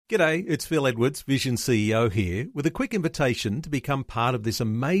G'day, it's Phil Edwards, Vision CEO here, with a quick invitation to become part of this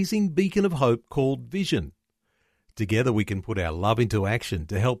amazing beacon of hope called Vision. Together we can put our love into action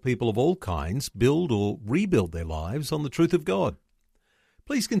to help people of all kinds build or rebuild their lives on the truth of God.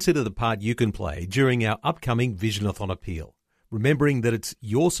 Please consider the part you can play during our upcoming Visionathon appeal, remembering that it's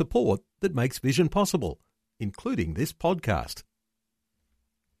your support that makes Vision possible, including this podcast.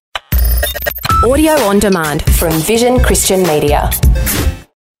 Audio on demand from Vision Christian Media.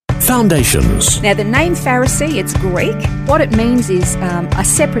 Foundations. Now, the name Pharisee, it's Greek. What it means is a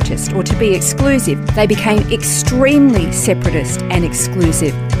separatist or to be exclusive. They became extremely separatist and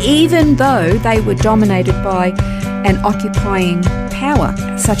exclusive, even though they were dominated by an occupying power,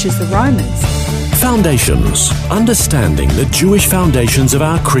 such as the Romans. Foundations. Understanding the Jewish foundations of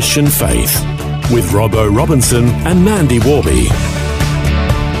our Christian faith. With Robbo Robinson and Mandy Warby.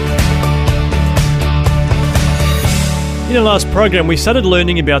 In our last program, we started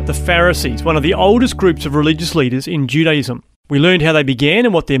learning about the Pharisees, one of the oldest groups of religious leaders in Judaism. We learned how they began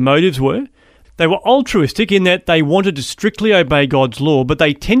and what their motives were. They were altruistic in that they wanted to strictly obey God's law, but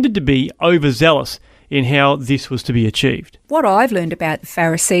they tended to be overzealous in how this was to be achieved. What I've learned about the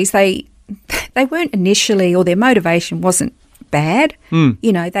Pharisees, they weren't initially, or their motivation wasn't bad.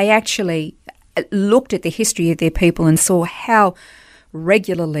 You know, they actually looked at the history of their people and saw how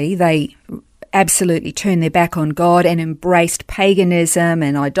regularly they absolutely turned their back on God and embraced paganism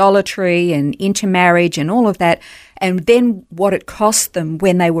and idolatry and intermarriage and all of that, and then what it cost them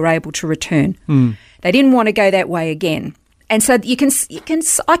when they were able to return. They didn't want to go that way again. And so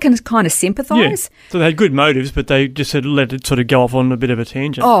I can kind of sympathise. Yeah. So they had good motives, but they just had let it sort of go off on a bit of a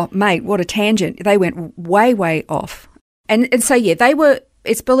tangent. Oh, mate, what a tangent. They went way, way off. And so, yeah,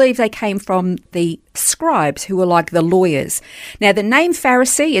 it's believed they came from the scribes, who were like the lawyers. Now, the name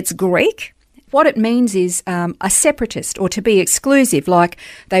Pharisee, it's Greek. What it means is a separatist or to be exclusive, like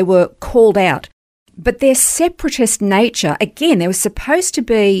they were called out. But their separatist nature, again, there was supposed to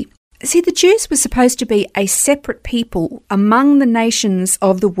be, the Jews were supposed to be a separate people among the nations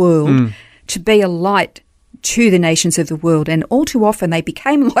of the world, to be a light to the nations of the world. And all too often they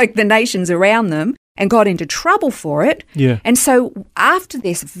became like the nations around them and got into trouble for it. Yeah. And so after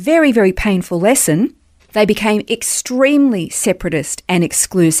this very, very painful lesson, they became extremely separatist and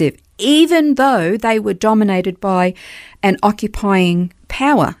exclusive, even though they were dominated by an occupying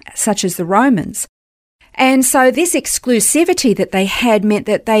power, such as the Romans. And so this exclusivity that they had meant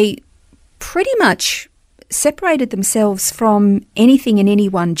that they pretty much separated themselves from anything and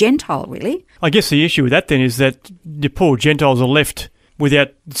anyone Gentile, really. I guess the issue with that then is that the poor Gentiles are left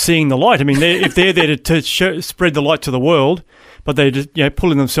without seeing the light. I mean, if they're there to spread the light to the world, but they're just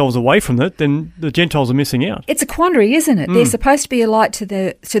pulling themselves away from it, then the Gentiles are missing out. It's a quandary, isn't it? They're supposed to be a light to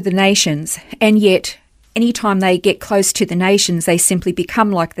the nations, and yet anytime they get close to the nations, they simply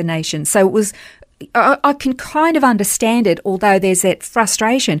become like the nations. So it was, I can kind of understand it, although there's that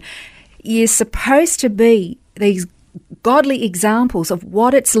frustration. You're supposed to be these godly examples of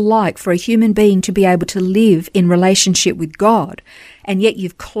what it's like for a human being to be able to live in relationship with God, and yet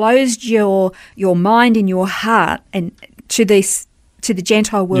you've closed your mind and your heart and to the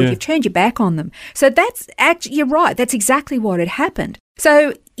Gentile world. You've turned your back on them. So that's actually, you're right, that's exactly what had happened.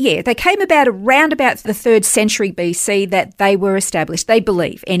 So yeah, they came about around about the 3rd century BC that they were established. They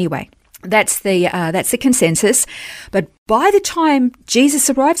believe anyway. That's the consensus. But by the time Jesus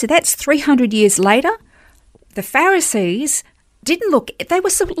arrived, so that's 300 years later, the Pharisees didn't look, they were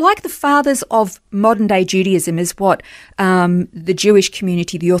sort of like the fathers of modern day Judaism, is what the Jewish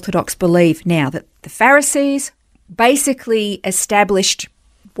community, the Orthodox, believe now, that the Pharisees basically established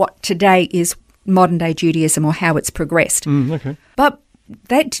what today is modern day Judaism, or how it's progressed. Okay. But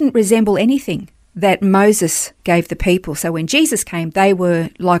that didn't resemble anything that Moses gave the people. So when Jesus came, they were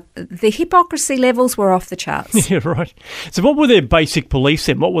like, the hypocrisy levels were off the charts. Yeah, right. So what were their basic beliefs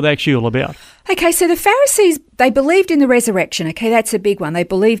then? What were they actually all about? Okay, so the Pharisees, they believed in the resurrection. Okay, that's a big one. They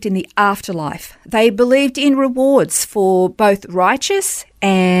believed in the afterlife. They believed in rewards for both righteous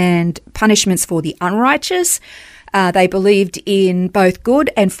and punishments for the unrighteous. They believed in both good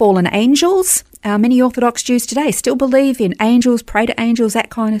and fallen angels. Many Orthodox Jews today still believe in angels, pray to angels, that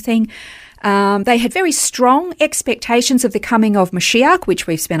kind of thing. They had very strong expectations of the coming of Mashiach, which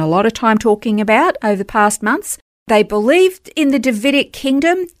we've spent a lot of time talking about over the past months. They believed in the Davidic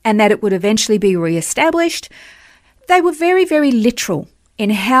kingdom and that it would eventually be re-established. They were very, very literal in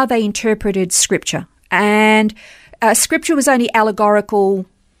how they interpreted Scripture. And Scripture was only allegorical,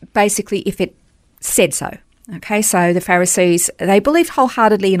 basically, if it said so. Okay, so the Pharisees, they believed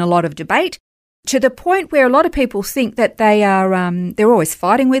wholeheartedly in a lot of debate, to the point where a lot of people think that they're always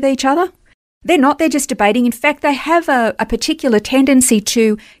fighting with each other. They're not, they're just debating. In fact, they have a particular tendency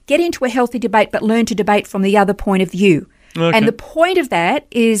to get into a healthy debate but learn to debate from the other point of view. Okay. And the point of that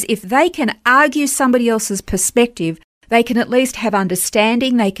is if they can argue somebody else's perspective, they can at least have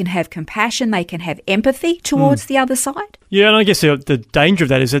understanding, they can have compassion, they can have empathy towards the other side. Yeah, and I guess the danger of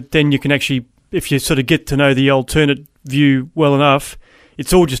that is that then you can actually, if you sort of get to know the alternate view well enough,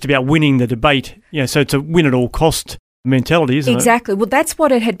 it's all just about winning the debate. Yeah, so it's a win at all cost mentality, isn't it? Exactly. Well, that's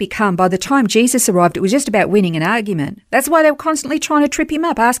what it had become. By the time Jesus arrived, it was just about winning an argument. That's why they were constantly trying to trip him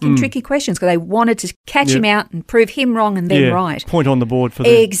up, asking tricky questions, because they wanted to catch him out and prove him wrong and them right. Point on the board for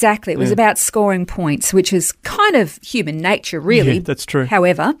them. Exactly. It was about scoring points, which is kind of human nature, really. Yeah, that's true.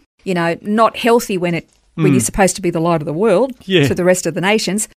 However, not healthy when you're supposed to be the light of the world to the rest of the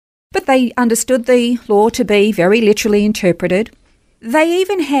nations. But they understood the law to be very literally interpreted. They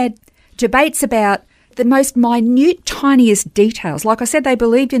even had debates about the most minute, tiniest details. Like I said, they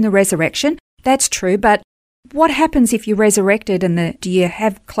believed in the resurrection. That's true. But what happens if you're resurrected and do you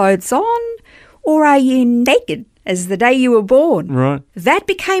have clothes on or are you naked as the day you were born? Right. That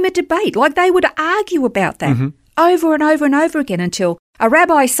became a debate. Like they would argue about that over and over and over again until a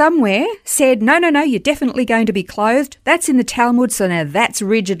rabbi somewhere said, no, you're definitely going to be clothed. That's in the Talmud, so now that's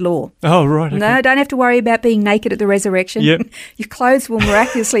rigid law. Oh, right. Okay. No, don't have to worry about being naked at the resurrection. Yep. Your clothes will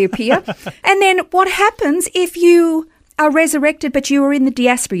miraculously appear. And then what happens if you are resurrected but you are in the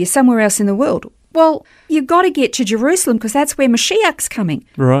diaspora, you're somewhere else in the world? Well, you've got to get to Jerusalem because that's where Mashiach's coming.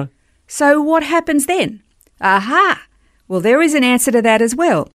 Right. So what happens then? Aha! Well, there is an answer to that as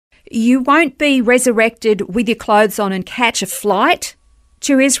well. You won't be resurrected with your clothes on and catch a flight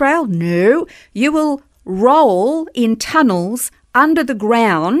to Israel. No, you will roll in tunnels under the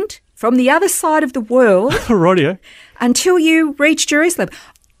ground from the other side of the world Rightio. Until you reach Jerusalem.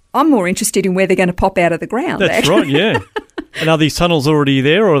 I'm more interested in where they're going to pop out of the ground. That's right, yeah. And are these tunnels already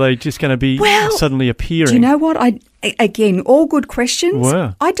there or are they just going to be suddenly appearing? Do you know what? Again, all good questions.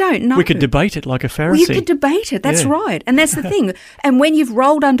 Wow. I don't know. We could debate it like a Pharisee. Well, you could debate it, that's right. And that's the thing. And when you've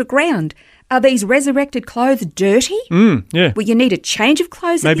rolled underground, are these resurrected clothes dirty? Yeah. Well, you need a change of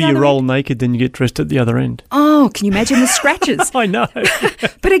clothes. Maybe you roll naked, then you get dressed at the other end. Oh, can you imagine the scratches? I know.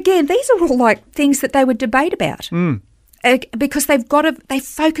 But again, these are all like things that they would debate about. Because they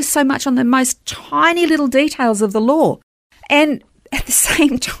focus so much on the most tiny little details of the law. And at the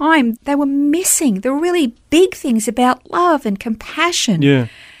same time, they were missing the really big things about love and compassion. Yeah.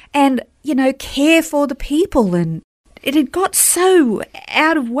 And, care for the people. And it had got so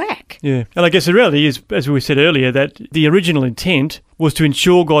out of whack. Yeah. And I guess the reality is, as we said earlier, that the original intent was to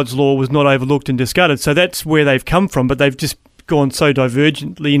ensure God's law was not overlooked and discarded. So that's where they've come from, but they've just gone so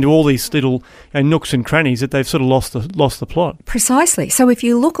divergently into all these little nooks and crannies that they've sort of lost the plot. Precisely. So if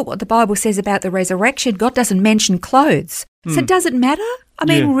you look at what the Bible says about the resurrection, God doesn't mention clothes. So does it matter? I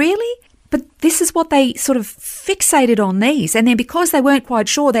mean, really? But this is what they sort of fixated on these. And then because they weren't quite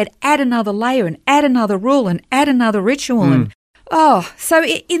sure, they'd add another layer and add another rule and add another ritual. So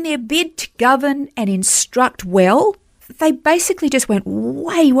in their bid to govern and instruct well, they basically just went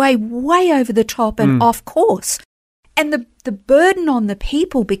way, way, way over the top and off course. And the burden on the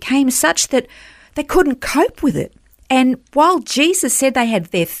people became such that they couldn't cope with it. And while Jesus said they had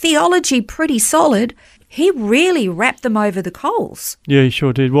their theology pretty solid, he really wrapped them over the coals. Yeah, he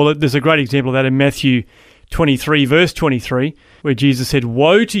sure did. Well, there's a great example of that in Matthew 23, verse 23, where Jesus said,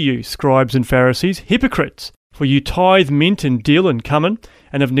 "Woe to you, scribes and Pharisees, hypocrites, for you tithe mint and dill and cumin,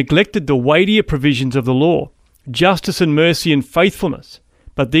 and have neglected the weightier provisions of the law, justice and mercy and faithfulness.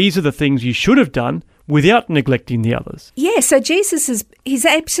 But these are the things you should have done without neglecting the others." Yeah, so Jesus he's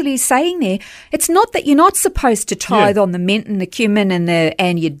actually saying there, it's not that you're not supposed to tithe on the mint and the cumin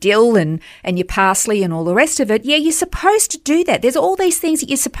and your dill and your parsley and all the rest of it. Yeah, you're supposed to do that. There's all these things that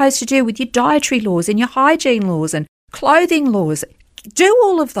you're supposed to do with your dietary laws and your hygiene laws and clothing laws. Do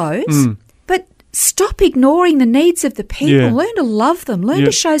all of those, but stop ignoring the needs of the people. Yeah. Learn to love them. Learn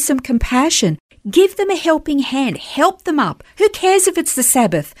to show some compassion. Give them a helping hand. Help them up. Who cares if it's the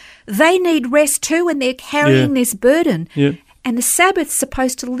Sabbath? They need rest too and they're carrying this burden. Yeah. And the Sabbath's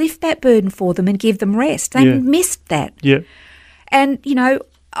supposed to lift that burden for them and give them rest. They missed that. Yeah. And,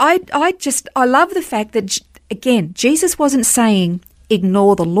 I love the fact that, again, Jesus wasn't saying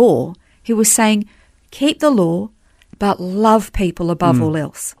ignore the law. He was saying keep the law, but love people above all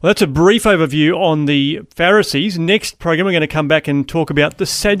else. Well, that's a brief overview on the Pharisees. Next program, we're going to come back and talk about the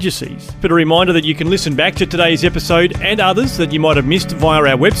Sadducees. But a reminder that you can listen back to today's episode and others that you might have missed via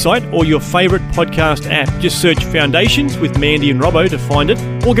our website or your favourite podcast app. Just search Foundations with Mandy and Robbo to find it,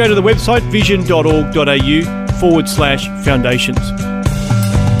 or go to the website vision.org.au/foundations.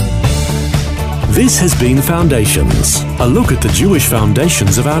 This has been Foundations, a look at the Jewish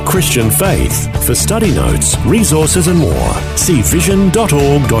foundations of our Christian faith. For study notes, resources and more, see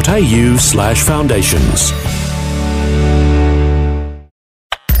vision.org.au/foundations.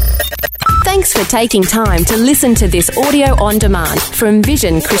 Thanks for taking time to listen to this audio on demand from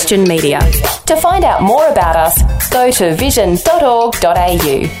Vision Christian Media. To find out more about us, go to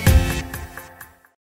vision.org.au.